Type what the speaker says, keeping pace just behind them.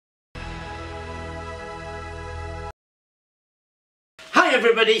Hi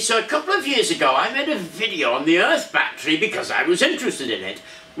everybody, so a couple of years ago I made a video on the Earth battery because I was interested in it.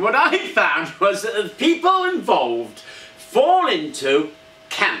 What I found was that the people involved fall into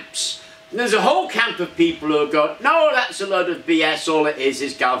camps. And there's a whole camp of people who go, no, that's a load of BS, all it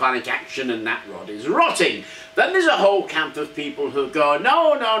is galvanic action and that rod is rotting. Then there's a whole camp of people who go,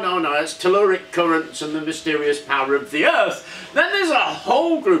 no, it's telluric currents and the mysterious power of the Earth. Then there's a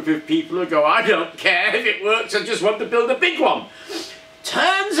whole group of people who go, I don't care if it works, I just want to build a big one.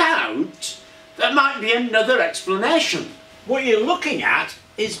 Turns out there might be another explanation. What you're looking at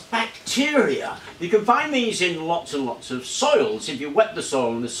is bacteria. You can find these in lots and lots of soils. If you wet the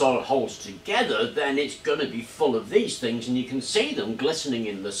soil and the soil holds together, then it's going to be full of these things, and you can see them glistening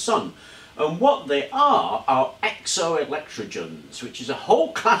in the sun. And what they are exoelectrogens, which is a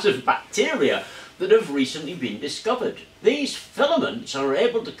whole class of bacteria that have recently been discovered. These filaments are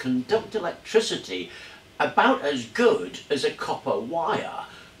able to conduct electricity about as good as a copper wire.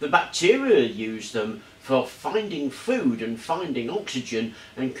 The bacteria use them for finding food and finding oxygen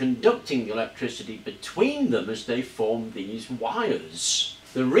and conducting electricity between them as they form these wires.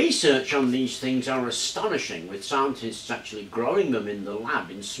 The research on these things are astonishing, with scientists actually growing them in the lab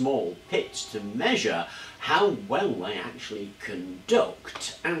in small pits to measure how well they actually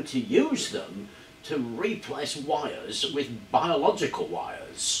conduct and to use them to replace wires with biological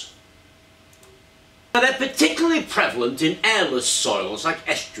wires. Now, they're particularly prevalent in airless soils like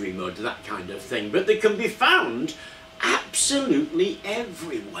estuary mud, that kind of thing, but they can be found absolutely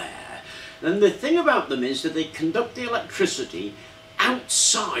everywhere. And the thing about them is that they conduct the electricity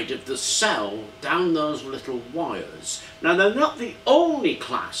outside of the cell down those little wires. Now, they're not the only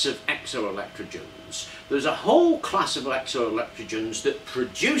class of exoelectrogens. There's a whole class of exoelectrogens that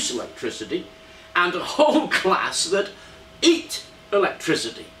produce electricity and a whole class that eat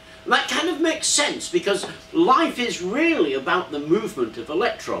electricity. And that kind of makes sense because life is really about the movement of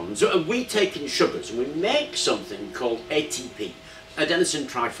electrons. We take in sugars and we make something called ATP, adenosine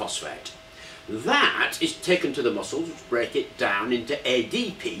triphosphate. That is taken to the muscles, which break it down into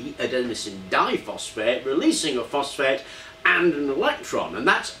ADP, adenosine diphosphate, releasing a phosphate and an electron, and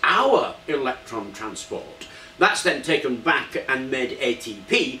that's our electron transport. That's then taken back and made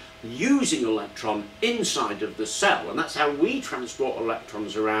ATP using electron inside of the cell, and that's how we transport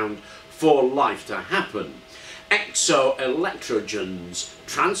electrons around for life to happen. Exoelectrogens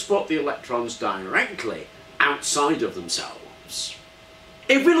transport the electrons directly outside of themselves.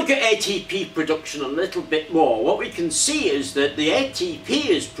 If we look at ATP production a little bit more, what we can see is that the ATP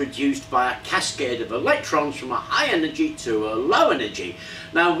is produced by a cascade of electrons from a high energy to a low energy.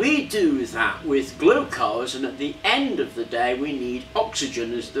 Now, we do that with glucose, and at the end of the day we need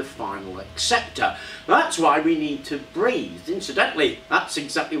oxygen as the final acceptor. That's why we need to breathe. Incidentally, that's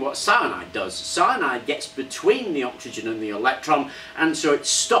exactly what cyanide does. Cyanide gets between the oxygen and the electron, and so it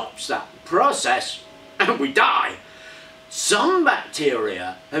stops that process and we die. Some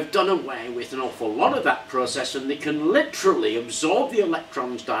bacteria have done away with an awful lot of that process, and they can literally absorb the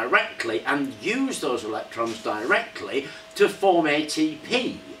electrons directly and use those electrons directly to form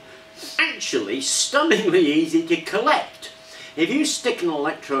ATP. Actually, stunningly easy to collect. If you stick an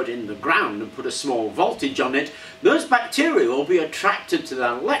electrode in the ground and put a small voltage on it, those bacteria will be attracted to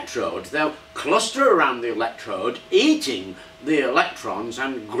that electrode. They'll cluster around the electrode, eating the electrons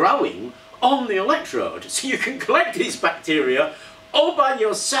and growing on the electrode. So you can collect these bacteria all by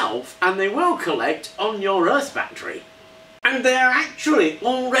yourself, and they will collect on your Earth battery. And they're actually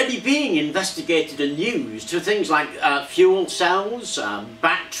already being investigated and used for things like fuel cells,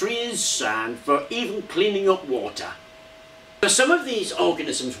 batteries, and for even cleaning up water. So some of these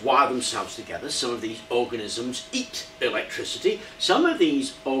organisms wire themselves together, some of these organisms eat electricity, some of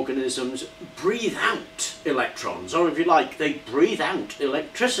these organisms breathe out electrons, or if you like, they breathe out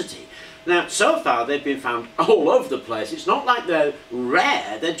electricity. Now, so far they've been found all over the place. It's not like they're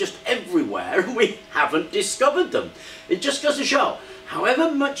rare, they're just everywhere and we haven't discovered them. It just goes to show,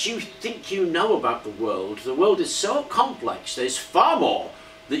 however much you think you know about the world is so complex, there's far more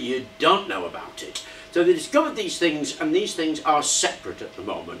that you don't know about it. So they discovered these things, and these things are separate at the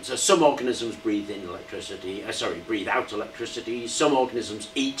moment. So some organisms breathe out electricity, some organisms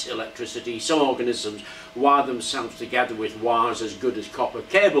eat electricity, some organisms wire themselves together with wires as good as copper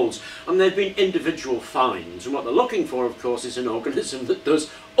cables, and they've been individual finds. And what they're looking for, of course, is an organism that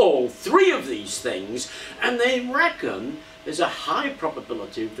does all three of these things, and they reckon there's a high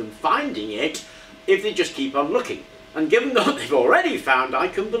probability of them finding it if they just keep on looking. And given that they've already found, I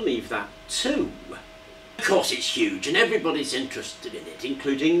can believe that too. Of course it's huge and everybody's interested in it,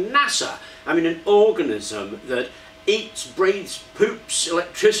 including NASA. I mean, an organism that eats, breathes, poops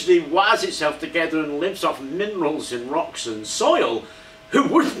electricity, wires itself together and lives off minerals in rocks and soil Who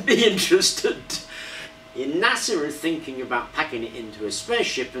wouldn't be interested? NASA is thinking about packing it into a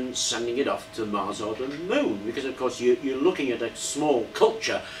spaceship and sending it off to Mars or the Moon, because of course you're looking at a small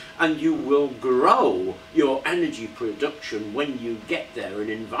culture, and you will grow your energy production when you get there in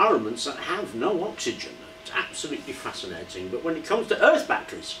environments that have no oxygen. It's absolutely fascinating. But when it comes to Earth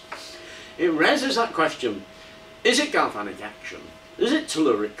batteries, it raises that question: is it galvanic action? Is it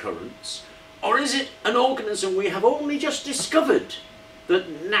telluric currents? Or is it an organism we have only just discovered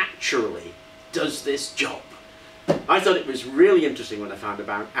that naturally does this job? I thought it was really interesting when I found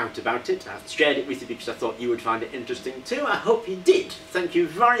out about it. I've shared it with you because I thought you would find it interesting too. I hope you did. Thank you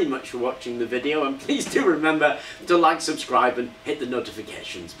very much for watching the video, and please do remember to like, subscribe and hit the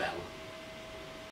notifications bell.